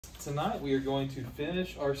Tonight we are going to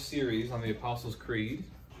finish our series on the Apostles' Creed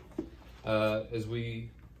as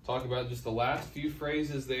we talk about just the last few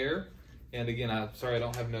phrases there. And again, I'm sorry I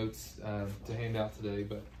don't have notes to hand out today,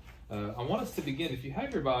 but I want us to begin. If you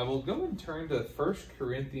have your Bible, go and turn to 1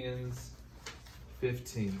 Corinthians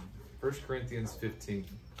 15. 1 Corinthians 15.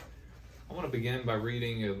 I want to begin by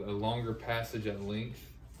reading a longer passage at length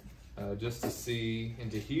just to see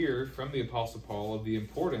and to hear from the Apostle Paul of the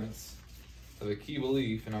importance of a key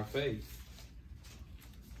belief in our faith.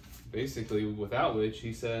 Basically, without which,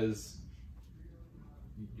 he says,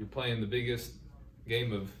 you're playing the biggest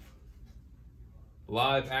game of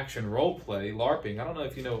live action role play, LARPing. I don't know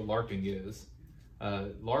if you know what LARPing is.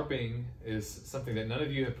 LARPing is something that none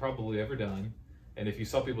of you have probably ever done. And if you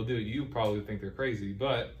saw people do it, you probably think they're crazy.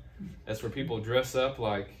 But that's where people dress up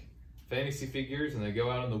like fantasy figures and they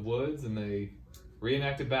go out in the woods and they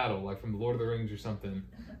reenact a battle, like from the Lord of the Rings or something.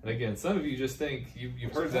 And again, some of you just think,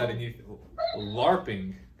 you've heard that and you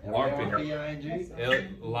LARPing.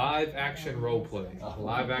 LARPing. Live action role play.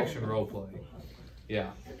 Live action role play. Yeah.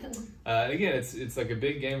 Again, it's like a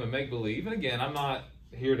big game of make-believe. And again, I'm not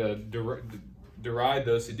here to deride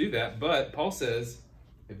those who do that, but Paul says,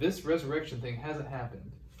 if this resurrection thing hasn't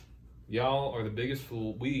happened, y'all are the biggest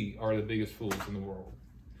fool. We are the biggest fools in the world.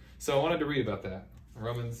 So I wanted to read about that.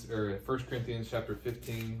 1 Corinthians chapter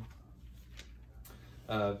 15.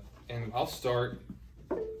 And I'll start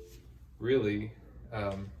really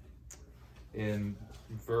in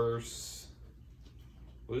verse,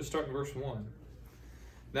 we'll just start in verse 1.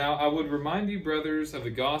 Now I would remind you, brothers, of the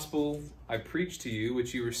gospel I preached to you,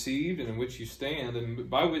 which you received and in which you stand, and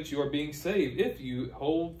by which you are being saved, if you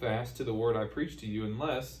hold fast to the word I preached to you,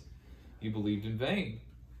 unless you believed in vain.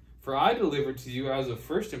 For I delivered to you as of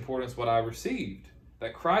first importance what I received,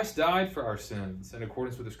 that Christ died for our sins, in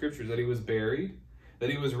accordance with the Scriptures, that he was buried, that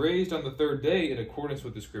he was raised on the third day in accordance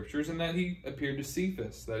with the Scriptures, and that he appeared to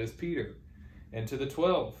Cephas, that is Peter, and to the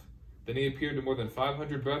 12. Then he appeared to more than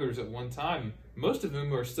 500 brothers at one time, most of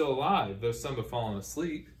whom are still alive, though some have fallen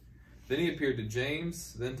asleep. Then he appeared to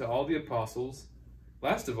James, then to all the apostles.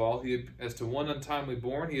 Last of all, as to one untimely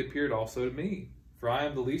born, he appeared also to me. For I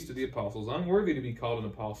am the least of the apostles, unworthy to be called an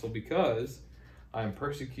apostle, because I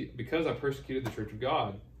persecuted the church of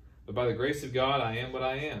God. But by the grace of God I am what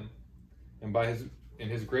I am. And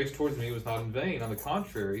his grace towards me was not in vain. On the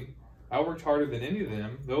contrary, I worked harder than any of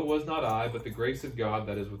them, though it was not I, but the grace of God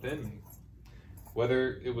that is within me.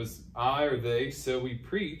 Whether it was I or they, so we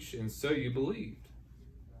preach, and so you believed.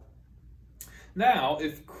 Now,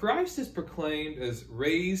 if Christ is proclaimed as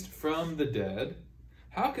raised from the dead,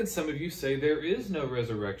 how can some of you say there is no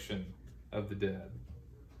resurrection of the dead?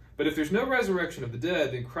 But if there's no resurrection of the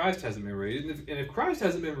dead, then Christ hasn't been raised. And if Christ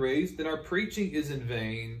hasn't been raised, then our preaching is in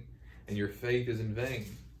vain, and your faith is in vain.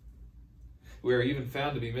 We are even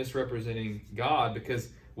found to be misrepresenting God, because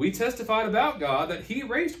we testified about God that he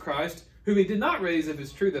raised Christ, whom he did not raise, if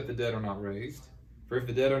it's true that the dead are not raised. For if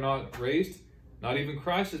the dead are not raised, not even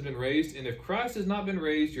Christ has been raised. And if Christ has not been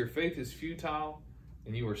raised, your faith is futile,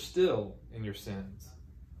 and you are still in your sins.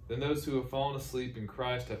 Then those who have fallen asleep in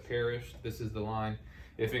Christ have perished. This is the line.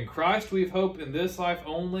 If in Christ we have hope in this life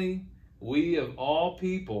only, we of all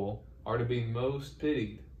people are to be most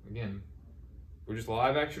pitied. Again, we're just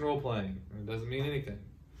live action role playing. It doesn't mean anything.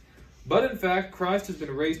 But in fact, Christ has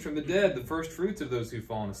been raised from the dead, the first fruits of those who've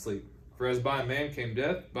fallen asleep. For as by a man came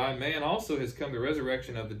death, by a man also has come the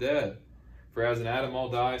resurrection of the dead. For as in Adam all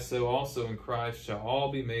die, so also in Christ shall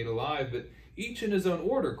all be made alive, but each in his own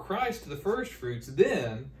order. Christ the first fruits,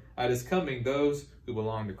 then at his coming those who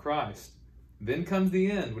belong to Christ. Then comes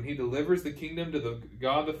the end, when he delivers the kingdom to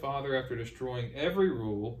God the Father after destroying every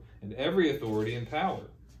rule and every authority and power.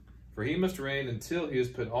 For he must reign until he has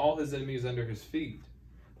put all his enemies under his feet.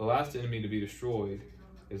 The last enemy to be destroyed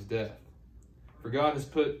is death. For God has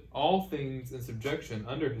put all things in subjection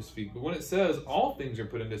under his feet. But when it says all things are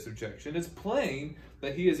put into subjection, it's plain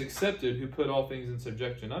that he is accepted who put all things in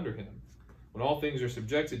subjection under him. When all things are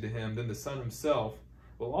subjected to him, then the Son himself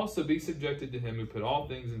will also be subjected to him who put all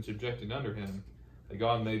things in subjection under him, that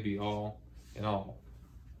God may be all in all.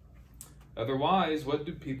 Otherwise, what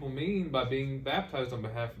do people mean by being baptized on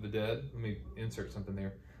behalf of the dead? Let me insert something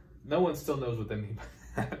there. No one still knows what they mean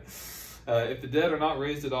by that. If the dead are not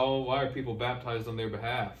raised at all, why are people baptized on their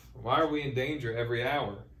behalf? Why are we in danger every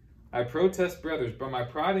hour? I protest, brothers, by my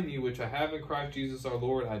pride in you, which I have in Christ Jesus our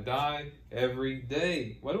Lord, I die every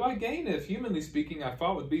day. What do I gain if, humanly speaking, I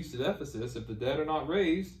fought with beasts at Ephesus? If the dead are not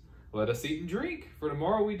raised, let us eat and drink, for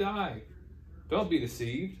tomorrow we die. Don't be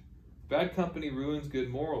deceived. Bad company ruins good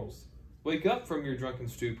morals. Wake up from your drunken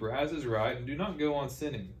stupor, as is right, and do not go on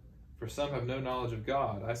sinning, for some have no knowledge of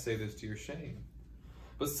God. I say this to your shame.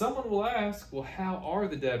 But someone will ask, well, how are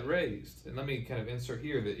the dead raised? And let me kind of insert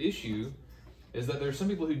here. The issue is that there are some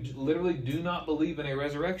people who literally do not believe in a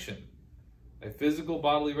resurrection, a physical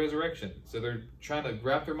bodily resurrection. So they're trying to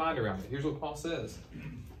wrap their mind around it. Here's what Paul says.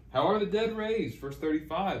 How are the dead raised? Verse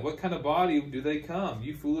 35. What kind of body do they come?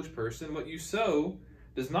 You foolish person, what you sow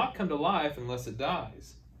does not come to life unless it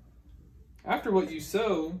dies. After what you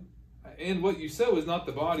sow, and what you sow is not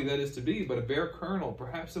the body that is to be, but a bare kernel,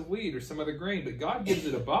 perhaps of wheat or some other grain. But God gives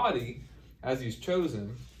it a body as he's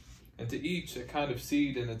chosen, and to each a kind of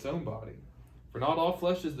seed in its own body. For not all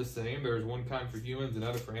flesh is the same. There is one kind for humans,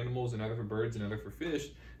 another for animals, another for birds, another for fish.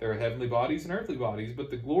 There are heavenly bodies and earthly bodies,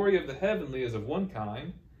 but the glory of the heavenly is of one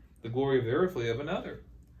kind, the glory of the earthly of another.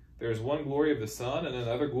 There is one glory of the sun, and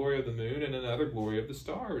another glory of the moon, and another glory of the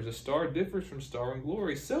stars. A star differs from star in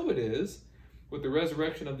glory. So it is with the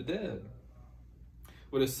resurrection of the dead.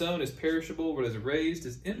 What is sown is perishable, what is raised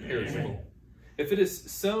is imperishable. If it is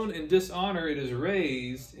sown in dishonor, it is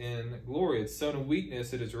raised in glory. It's sown in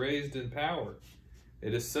weakness, it is raised in power.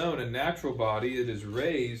 It is sown a natural body, it is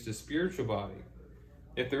raised a spiritual body.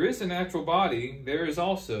 If there is a natural body, there is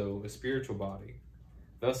also a spiritual body.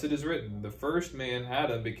 Thus it is written, the first man,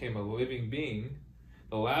 Adam, became a living being.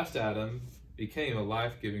 The last Adam became a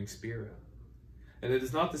life-giving spirit. And it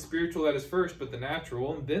is not the spiritual that is first, but the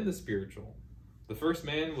natural, and then the spiritual. The first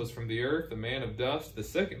man was from the earth, a man of dust. The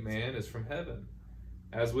second man is from heaven.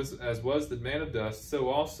 As was the man of dust, so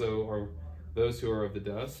also are those who are of the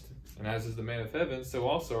dust. And as is the man of heaven, so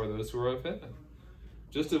also are those who are of heaven.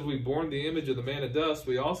 Just as we borne the image of the man of dust,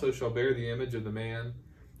 we also shall bear the image of the man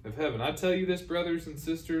of heaven. I tell you this, brothers and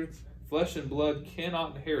sisters, flesh and blood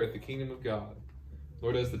cannot inherit the kingdom of God,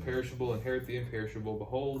 nor does the perishable inherit the imperishable.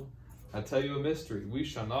 Behold, I tell you a mystery. We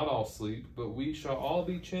shall not all sleep, but we shall all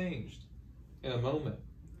be changed in a moment.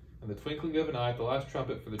 In the twinkling of an eye, at the last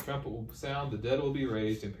trumpet, for the trumpet will sound, the dead will be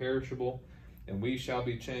raised imperishable, and we shall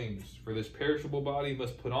be changed. For this perishable body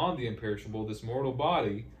must put on the imperishable, this mortal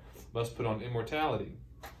body must put on immortality.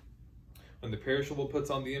 When the perishable puts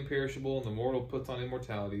on the imperishable, and the mortal puts on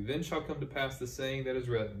immortality, then shall come to pass the saying that is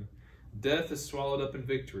written, death is swallowed up in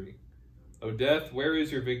victory. O death, where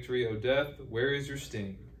is your victory? O death, where is your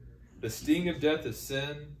sting? The sting of death is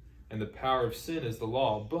sin, and the power of sin is the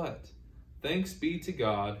law. But thanks be to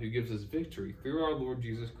God who gives us victory through our Lord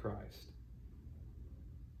Jesus Christ.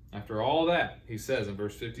 After all that, he says in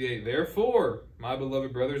verse 58, therefore, my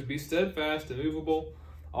beloved brothers, be steadfast, immovable,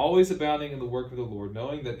 always abounding in the work of the Lord,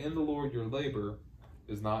 knowing that in the Lord your labor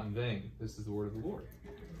is not in vain. This is the word of the Lord.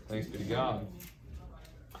 Thanks be to God.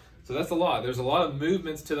 So that's a lot. There's a lot of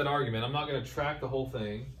movements to that argument. I'm not going to track the whole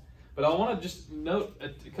thing. But I want to just note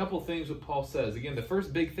a couple of things what Paul says. Again, the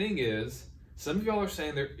first big thing is, some of y'all are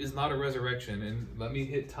saying there is not a resurrection. And let me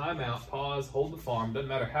hit time out, pause, hold the farm. Doesn't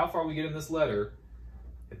matter how far we get in this letter.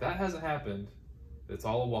 If that hasn't happened, it's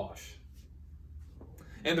all a wash.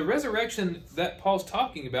 And the resurrection that Paul's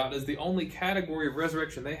talking about is the only category of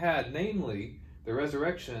resurrection they had, namely the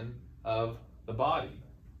resurrection of the body.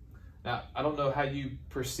 Now, I don't know how you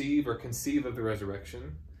perceive or conceive of the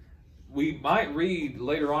resurrection. We might read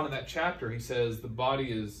later on in that chapter, he says the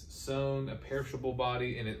body is sown, a perishable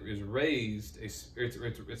body, and it is raised, it's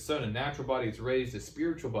sown a natural body, it's raised a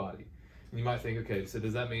spiritual body. And you might think, okay, so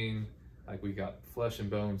does that mean like we got flesh and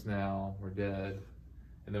bones now, we're dead,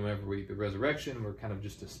 and then whenever we eat the resurrection, we're kind of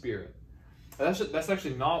just a spirit? That's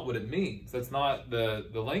actually not what it means. That's not the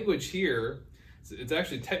language here. It's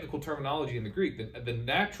actually technical terminology in the Greek. The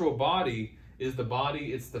natural body is the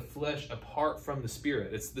body, it's the flesh apart from the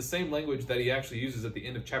spirit. It's the same language that he actually uses at the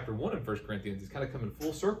end of chapter 1 in 1 Corinthians. He's kind of coming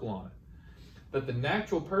full circle on it. That the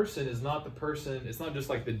natural person is not the person, it's not just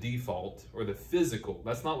like the default or the physical.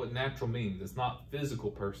 That's not what natural means. It's not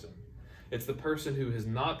physical person. It's the person who has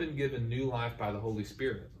not been given new life by the Holy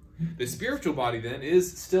Spirit. The spiritual body then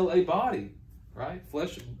is still a body, right?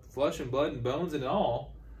 Flesh and blood and bones and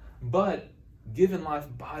all, but given life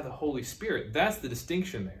by the Holy Spirit. That's the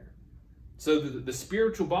distinction there. So the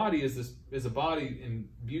spiritual body is a body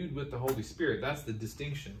imbued with the Holy Spirit. That's the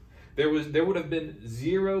distinction. There would have been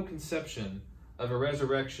zero conception of a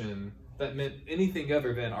resurrection that meant anything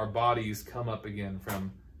other than our bodies come up again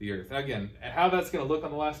from the earth. Now again, how that's going to look on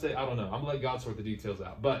the last day, I don't know. I'm going to let God sort the details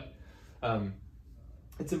out. But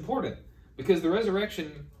it's important because the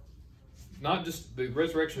resurrection, not just the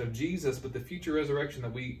resurrection of Jesus, but the future resurrection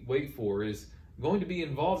that we wait for is going to be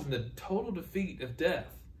involved in the total defeat of death.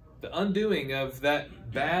 The undoing of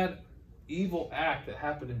that bad, evil act that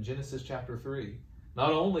happened in Genesis chapter 3.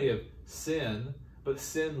 Not only of sin, but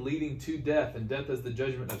sin leading to death, and death as the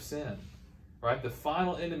judgment of sin. Right? The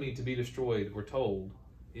final enemy to be destroyed, we're told,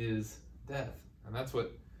 is death. And that's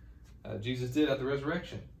what Jesus did at the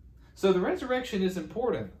resurrection. So the resurrection is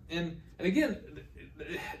important. And again,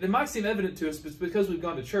 it might seem evident to us, but it's because we've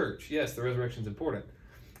gone to church. Yes, the resurrection is important.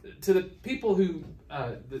 To the people who,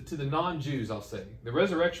 to the non-Jews, I'll say, the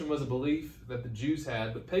resurrection was a belief that the Jews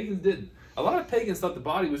had, but pagans didn't. A lot of pagans thought the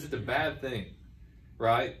body was just a bad thing,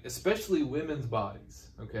 right? Especially women's bodies,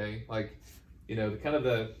 okay? Like, you know,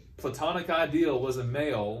 the Platonic ideal was a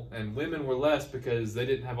male, and women were less because they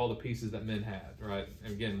didn't have all the pieces that men had, right?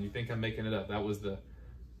 And again, you think I'm making it up. That was the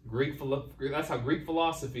that's how Greek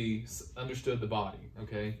philosophy understood the body,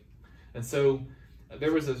 okay? And so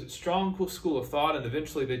there was a strong school of thought, and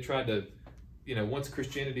eventually they tried to, you know, once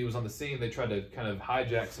Christianity was on the scene, they tried to kind of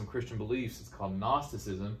hijack some Christian beliefs. It's called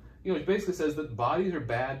Gnosticism, you know, which basically says that bodies are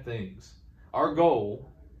bad things. Our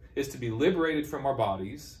goal is to be liberated from our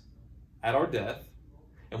bodies at our death,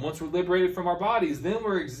 and once we're liberated from our bodies, then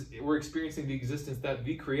we're experiencing the existence that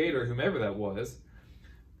the Creator, whomever that was,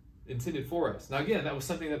 intended for us. Now again, that was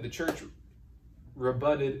something that the church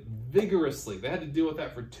rebutted vigorously. They had to deal with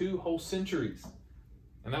that for 2 whole centuries.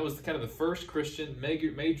 And that was kind of the first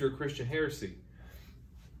major Christian heresy.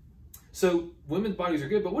 So women's bodies are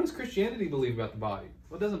good, but what does Christianity believe about the body?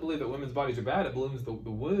 Well, it doesn't believe that women's bodies are bad. It believes the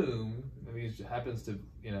womb, I mean, it happens to,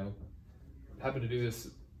 you know, happen to do this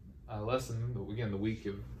lesson, again, the week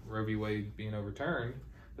of Roe v. Wade being overturned,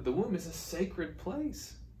 that the womb is a sacred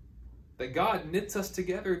place. That God knits us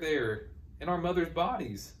together there in our mother's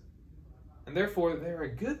bodies. And therefore, they're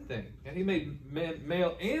a good thing. And He made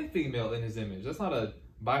male and female in His image. That's not a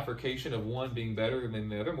bifurcation of one being better than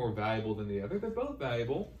the other, more valuable than the other. They're both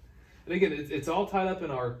valuable. And again, it's all tied up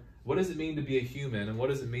in our, what does it mean to be a human, and what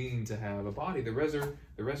does it mean to have a body? The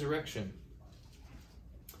resurrection.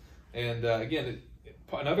 And again,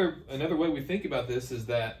 another way we think about this is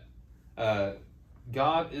that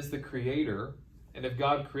God is the Creator. And if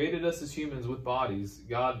God created us as humans with bodies,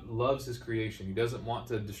 God loves His creation. He doesn't want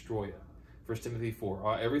to destroy it. 1 Timothy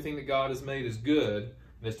 4. Everything that God has made is good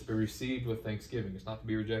and is to be received with thanksgiving. It's not to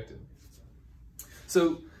be rejected.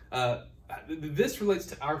 So this relates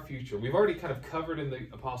to our future. We've already kind of covered in the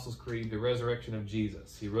Apostles' Creed the resurrection of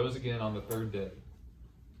Jesus. He rose again on the 3rd day.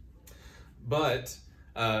 But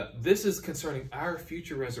this is concerning our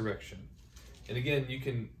future resurrection. And again, you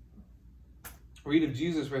can read of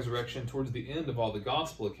Jesus' resurrection towards the end of all the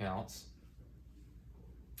gospel accounts.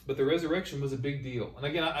 But the resurrection was a big deal. And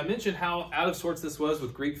again, I mentioned how out of sorts this was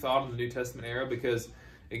with Greek thought in the New Testament era, because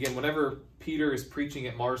again, whenever Peter is preaching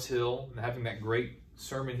at Mars Hill and having that great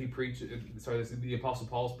sermon he preached, the Apostle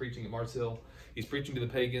Paul's preaching at Mars Hill, he's preaching to the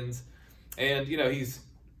pagans, and you know, he's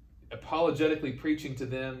apologetically preaching to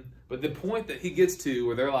them. But the point that he gets to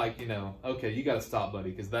where they're like, you know, okay, you got to stop, buddy,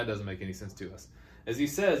 because that doesn't make any sense to us. As he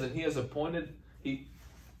says, and He has appointed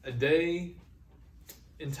a day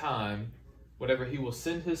in time, whatever He will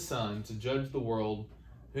send His Son to judge the world,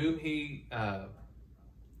 whom He, I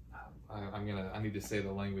need to say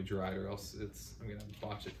the language right, or else I'm gonna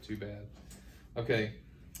botch it too bad. Okay,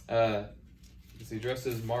 he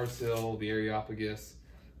addresses Mars Hill, the Areopagus.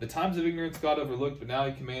 The times of ignorance God overlooked, but now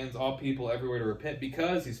He commands all people everywhere to repent,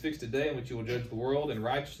 because He's fixed a day in which He will judge the world in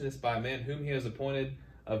righteousness by a man whom He has appointed.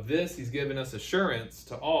 Of this He's given us assurance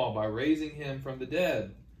to all by raising Him from the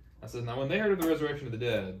dead. I said, now when they heard of the resurrection of the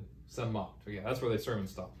dead, some mocked. Yeah, that's where their sermon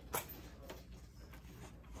stopped.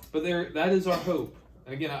 But that is our hope.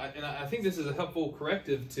 And again, I think this is a helpful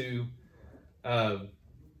corrective to,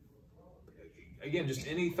 again, just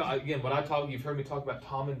any thought. Again, you've heard me talk about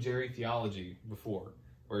Tom and Jerry theology before,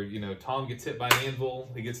 where, you know, Tom gets hit by an anvil,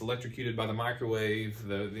 he gets electrocuted by the microwave,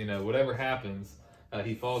 whatever happens,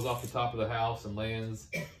 he falls off the top of the house and lands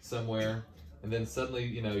somewhere. And then suddenly,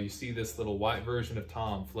 you know, you see this little white version of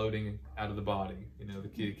Tom floating out of the body, you know, the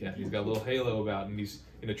kitty cat. He's got a little halo about him, and he's,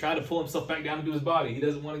 you know, trying to pull himself back down into his body. He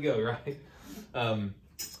doesn't want to go, right?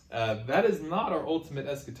 That is not our ultimate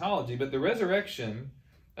eschatology, but the resurrection,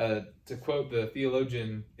 to quote the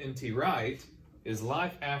theologian N.T. Wright, is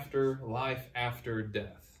life after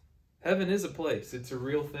death. Heaven is a place. It's a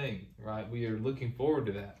real thing, right? We are looking forward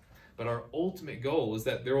to that. But our ultimate goal is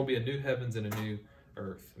that there will be a new heavens and a new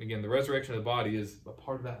earth. And again, the resurrection of the body is a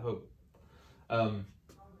part of that hope. And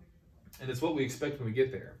it's what we expect when we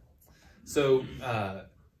get there. So,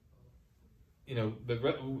 you know,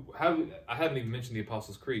 I haven't even mentioned the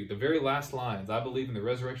Apostles' Creed. The very last lines, I believe in the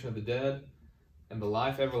resurrection of the dead and the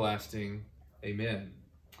life everlasting. Amen.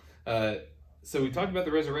 So we talked about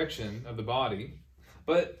the resurrection of the body,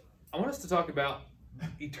 but I want us to talk about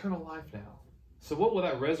eternal life now. So what will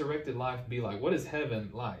that resurrected life be like? What is heaven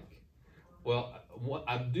like? Well,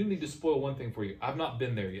 I do need to spoil one thing for you. I've not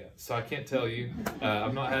been there yet, so I can't tell you.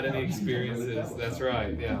 I've not had any experiences. That's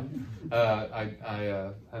right, yeah.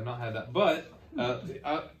 I have not had that. But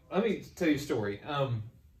let me tell you a story.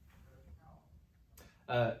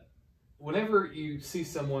 Whenever you see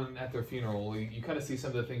someone at their funeral, you kind of see some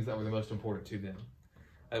of the things that were the most important to them.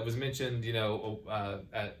 It was mentioned,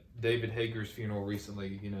 at David Hager's funeral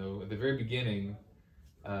recently, at the very beginning,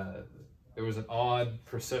 there was an odd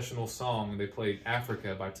processional song. They played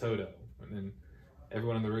Africa by Toto. And then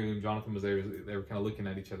everyone in the room, Jonathan was there, they were kind of looking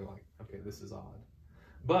at each other like, okay, this is odd.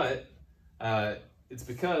 But it's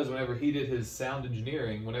because whenever he did his sound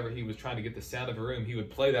engineering, whenever he was trying to get the sound of a room, he would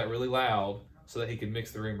play that really loud so that he could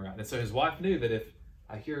mix the room right. And so his wife knew that if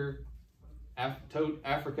I hear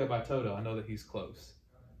Africa by Toto, I know that he's close.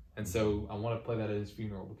 And so I want to play that at his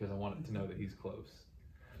funeral because I want it to know that he's close.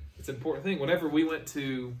 It's an important thing. Whenever we went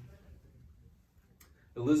to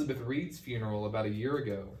Elizabeth Reed's funeral about a year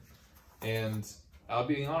ago, and I'll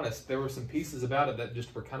be honest, there were some pieces about it that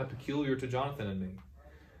just were kind of peculiar to Jonathan and me.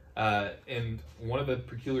 And one of the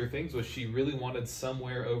peculiar things was she really wanted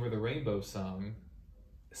 "Somewhere Over the Rainbow" sung,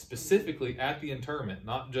 specifically at the interment,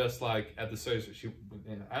 not just like at the service. She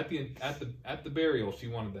at the burial, she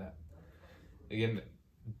wanted that. Again,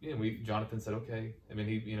 Jonathan said okay. I mean,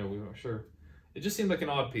 we weren't sure. It just seemed like an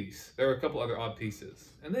odd piece. There were a couple other odd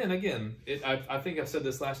pieces. And then again, I think I said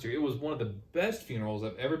this last year, it was one of the best funerals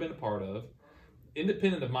I've ever been a part of,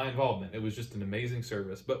 independent of my involvement. It was just an amazing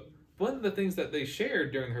service. But one of the things that they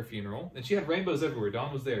shared during her funeral, and she had rainbows everywhere.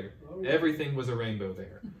 Dawn was there. Oh, yeah. Everything was a rainbow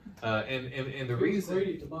there. And the reason... It was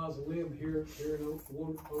great at the mausoleum here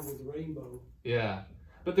over the rainbow. Yeah.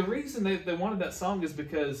 But the reason they wanted that song is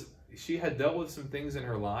because she had dealt with some things in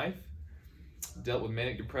her life, dealt with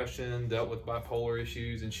manic depression, dealt with bipolar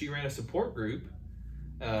issues, and she ran a support group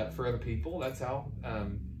for other people. That's how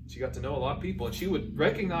she got to know a lot of people, and she would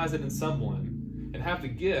recognize it in someone and have the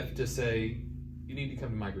gift to say, you need to come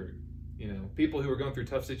to my group. People who are going through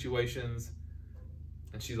tough situations,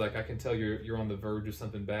 and she's like, I can tell you're on the verge of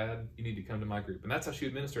something bad. You need to come to my group. And that's how she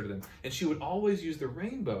would minister to them. And she would always use the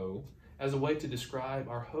rainbow as a way to describe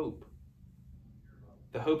our hope,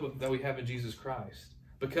 the hope that we have in Jesus Christ.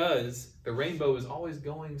 Because the rainbow is always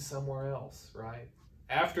going somewhere else, right?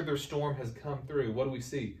 After their storm has come through, what do we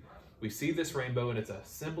see? We see this rainbow, and it's a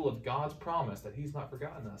symbol of God's promise that he's not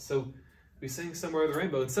forgotten us. So we sing "Somewhere Over the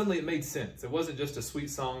Rainbow," and suddenly it made sense. It wasn't just a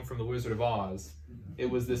sweet song from The Wizard of Oz. It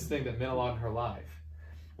was this thing that meant a lot in her life.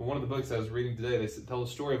 Well, one of the books I was reading today, they tell the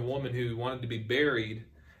story of a woman who wanted to be buried,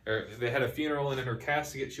 or they had a funeral, and in her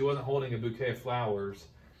casket, she wasn't holding a bouquet of flowers.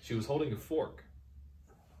 She was holding a fork.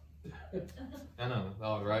 I know,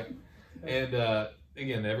 odd, right? And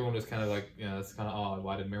again, everyone was kind of like, that's kind of odd.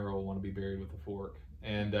 Why did Meryl want to be buried with a fork?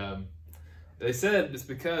 And they said it's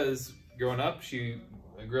because growing up, she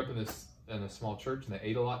grew up in a small church, and they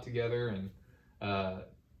ate a lot together. And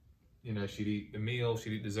she'd eat the meal,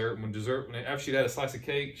 she'd eat dessert. After she'd had a slice of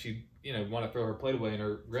cake, she'd want to throw her plate away. And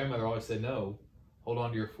her grandmother always said, "No, hold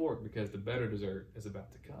on to your fork because the better dessert is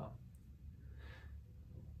about to come."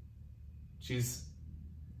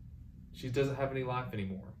 She doesn't have any life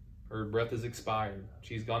anymore. Her breath is expired.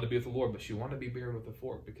 She's gone to be with the Lord, but she wanted to be buried with a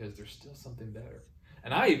fork because there's still something better.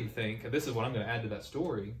 And I even think, and this is what I'm going to add to that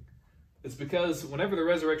story, it's because whenever the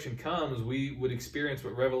resurrection comes, we would experience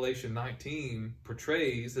what Revelation 19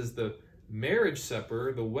 portrays as the marriage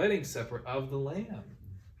supper, the wedding supper of the Lamb.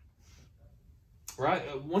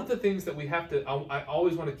 Right? One of the things that we have to, I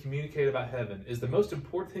always want to communicate about heaven is the most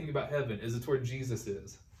important thing about heaven is it's where Jesus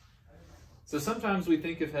is. So sometimes we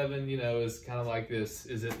think of heaven, as kind of like this,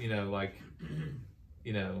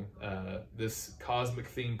 this cosmic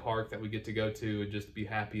theme park that we get to go to and just be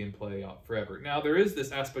happy and play out forever. Now, there is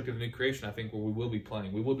this aspect of the new creation, I think, where we will be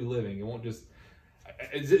playing. We will be living. It won't just...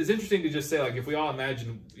 It's interesting to just say, like, if we all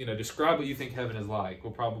imagine, describe what you think heaven is like,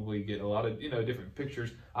 we'll probably get a lot of, different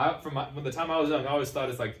pictures. From the time I was young, I always thought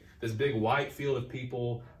it's like this big white field of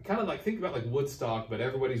people. Kind of like, think about like Woodstock, but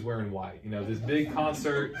everybody's wearing white. This big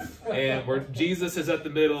concert, and where Jesus is at the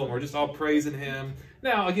middle, and we're just all praising him.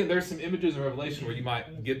 Now, again, there's some images in Revelation where you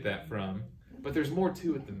might get that from, but there's more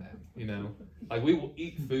to it than that, Like, we will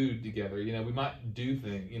eat food together, we might do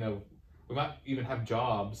things, we might even have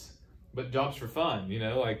jobs, but jobs for fun,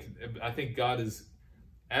 Like, I think God is,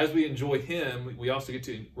 as we enjoy him, we also get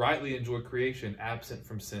to rightly enjoy creation, absent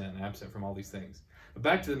from sin, absent from all these things. But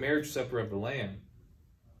back to the marriage supper of the Lamb,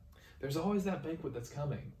 there's always that banquet that's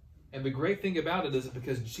coming. And the great thing about it is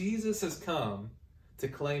because Jesus has come to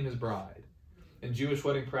claim his bride. In Jewish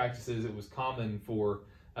wedding practices, it was common for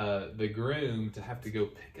the groom to have to go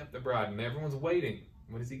pick up the bride, and everyone's waiting.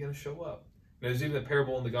 When is he going to show up? There's even a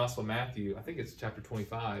parable in the Gospel of Matthew, I think it's chapter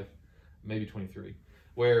 25, maybe 23,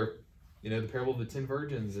 where, the parable of the 10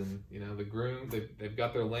 virgins and, the groom, they've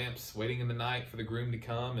got their lamps waiting in the night for the groom to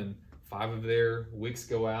come, and 5 of their wicks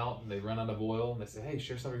go out and they run out of oil, and they say, hey,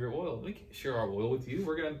 share some of your oil. We can't share our oil with you.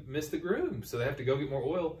 We're going to miss the groom. So they have to go get more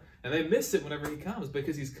oil, and they miss it whenever he comes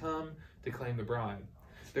because he's come to claim the bride.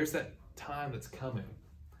 There's that time that's coming.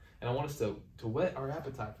 And I want us to whet our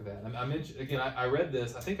appetite for that. I mentioned, again, I read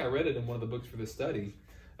this. I think I read it in one of the books for this study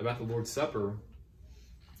about the Lord's Supper.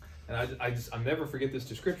 And I'll never forget this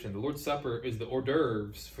description. The Lord's Supper is the hors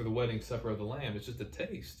d'oeuvres for the wedding supper of the Lamb. It's just a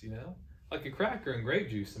taste, like a cracker and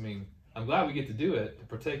grape juice. I mean, I'm glad we get to do it, to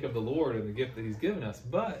partake of the Lord and the gift that he's given us.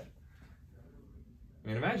 But,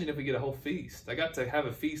 imagine if we get a whole feast. I got to have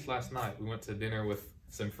a feast last night. We went to dinner with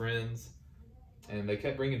some friends, and they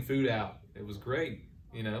kept bringing food out. It was great,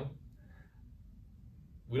 We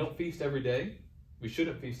don't feast every day. We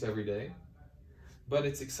shouldn't feast every day. But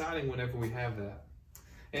it's exciting whenever we have that.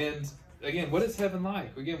 And again, what is heaven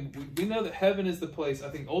like? Again, we know that heaven is the place, I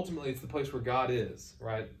think ultimately it's the place where God is,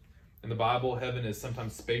 right? In the Bible, heaven is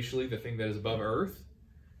sometimes spatially the thing that is above earth.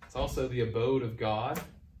 It's also the abode of God,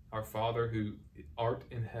 our Father who art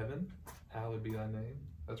in heaven. Hallowed be thy name.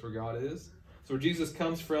 That's where God is. So where Jesus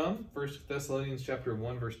comes from, 1 Thessalonians chapter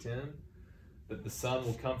 1, verse 10, that the Son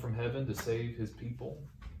will come from heaven to save his people.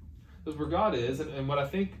 That's where God is. And what I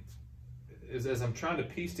think is, as I'm trying to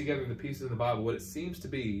piece together the pieces of the Bible, what it seems to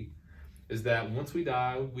be is that once we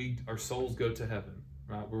die, our souls go to heaven,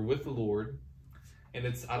 right? We're with the Lord. And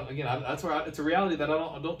it's, that's where it's a reality that I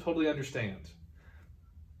don't totally understand.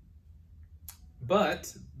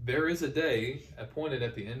 But there is a day appointed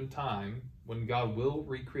at the end of time when God will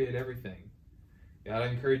recreate everything.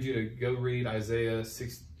 I'd encourage you to go read Isaiah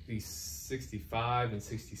 65 and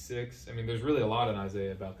 66. There's really a lot in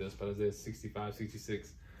Isaiah about this, but Isaiah 65,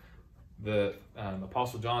 66. The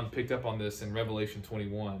Apostle John picked up on this in Revelation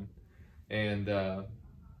 21. And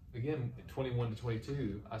again, 21 to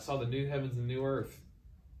 22. I saw the new heavens and new earth.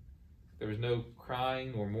 There was no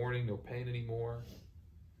crying or mourning nor pain anymore.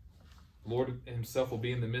 The Lord himself will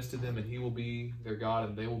be in the midst of them, and he will be their God,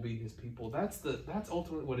 and they will be his people. That's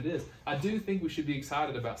ultimately what it is. I do think we should be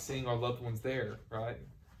excited about seeing our loved ones there, right?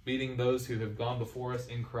 Meeting those who have gone before us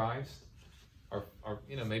in Christ, or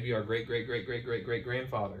maybe our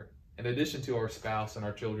great-great-great-great-great-great-grandfather, in addition to our spouse and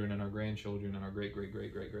our children and our grandchildren and our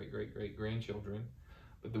great-great-great-great-great-great-great-grandchildren.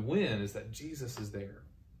 But the win is that Jesus is there.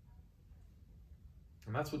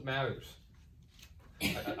 And that's what matters.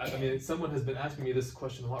 Someone has been asking me this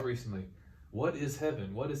question a lot recently. What is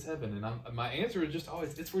heaven? What is heaven? And my answer is just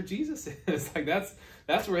always, it's where Jesus is. That's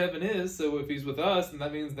where heaven is. So if he's with us, then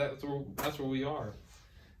that means that's where we are.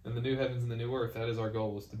 And the new heavens and the new earth, that is our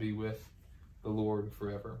goal, is to be with the Lord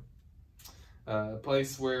forever. A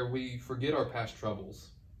place where we forget our past troubles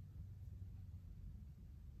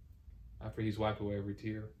after he's wiped away every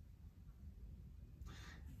tear.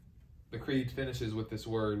 The creed finishes with this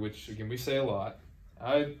word, which again we say a lot.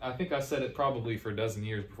 I think I said it probably for a dozen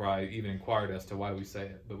years before I even inquired as to why we say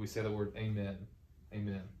it, but we say the word amen.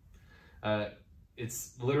 Amen.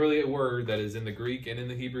 It's literally a word that is in the Greek and in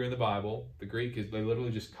the Hebrew in the Bible. The Greek is, they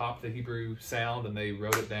literally just copied the Hebrew sound and they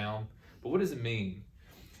wrote it down. But what does it mean?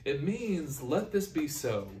 It means, let this be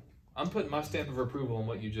so. I'm putting my stamp of approval on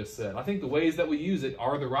what you just said. I think the ways that we use it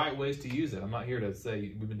are the right ways to use it. I'm not here to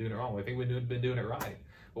say we've been doing it wrong. I think we've been doing it right.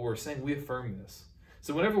 But we're saying we affirm this.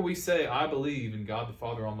 So whenever we say, I believe in God the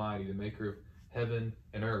Father Almighty, the maker of heaven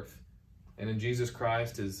and earth, and in Jesus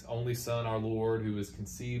Christ, his only Son, our Lord, who was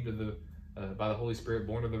conceived by the Holy Spirit,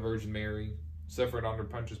 born of the Virgin Mary, suffered under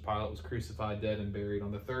Pontius Pilate, was crucified, dead, and buried.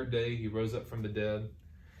 On the third day, he rose up from the dead.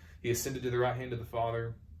 He ascended to the right hand of the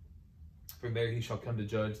Father. From there, he shall come to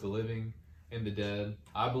judge the living and the dead.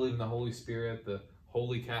 I believe in the Holy Spirit, the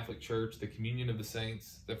Holy Catholic Church, the communion of the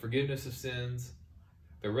saints, the forgiveness of sins,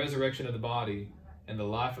 the resurrection of the body, and the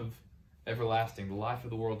life of everlasting, the life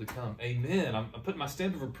of the world to come. Amen. I'm putting my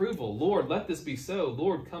stamp of approval. Lord, let this be so.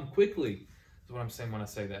 Lord, come quickly. That's what I'm saying when I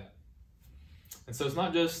say that. And so it's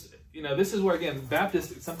not just, this is where, again,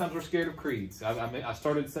 Baptists, sometimes we're scared of creeds. I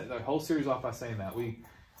started the whole series off by saying that.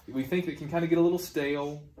 We think it can kind of get a little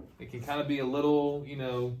stale. It can kind of be a little,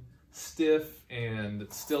 stiff and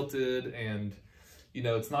stilted, and,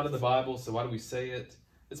 it's not in the Bible, so why do we say it?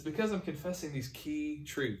 It's because I'm confessing these key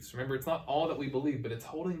truths. Remember, it's not all that we believe, but it's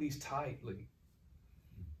holding these tightly.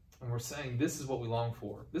 And we're saying this is what we long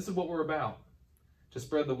for. This is what we're about. To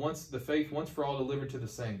spread the faith once for all delivered to the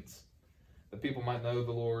saints, that people might know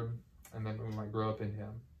the Lord and that we might grow up in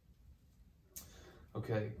him.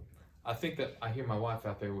 Okay, I think that I hear my wife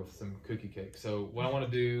out there with some cookie cake. So what I want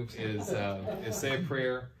to do is say a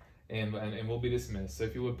prayer, and we'll be dismissed. So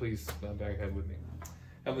if you would please bow your head with me.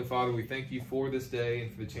 Heavenly Father, we thank you for this day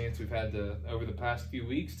and for the chance we've had to, over the past few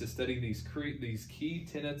weeks, to study these key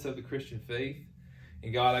tenets of the Christian faith.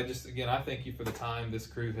 And God, I thank you for the time this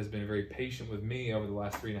crew has been very patient with me over the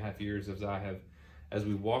last 3.5 years as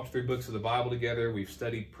we've walked through books of the Bible together, we've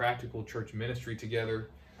studied practical church ministry together.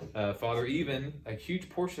 Father, even a huge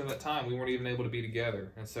portion of that time, we weren't even able to be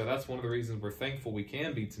together. And so that's one of the reasons we're thankful we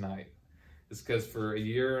can be tonight. It's because for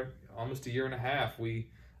almost a year and a half, we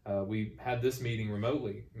had this meeting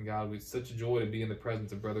remotely. And God, it's such a joy to be in the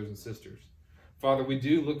presence of brothers and sisters. Father, we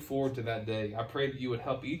do look forward to that day. I pray that you would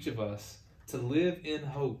help each of us to live in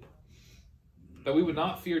hope, that we would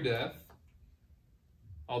not fear death,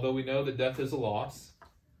 although we know that death is a loss,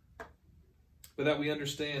 but that we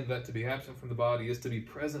understand that to be absent from the body is to be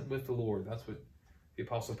present with the Lord. That's what the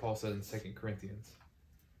Apostle Paul said in 2 Corinthians.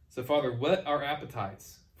 So, Father, whet our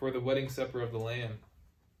appetites for the wedding supper of the Lamb.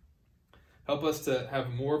 Help us to have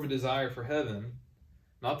more of a desire for heaven.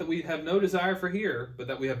 Not that we have no desire for here, but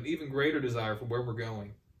that we have an even greater desire for where we're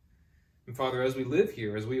going. And Father, as we live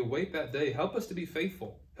here, as we await that day, help us to be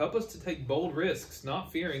faithful. Help us to take bold risks,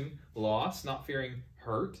 not fearing loss, not fearing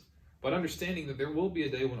hurt, but understanding that there will be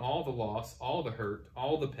a day when all the loss, all the hurt,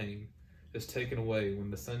 all the pain is taken away,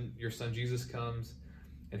 when your Son Jesus comes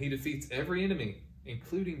and he defeats every enemy,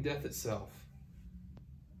 including death itself.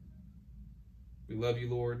 We love you,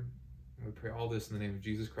 Lord, and we pray all this in the name of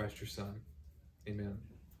Jesus Christ, your Son. Amen.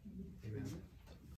 Amen.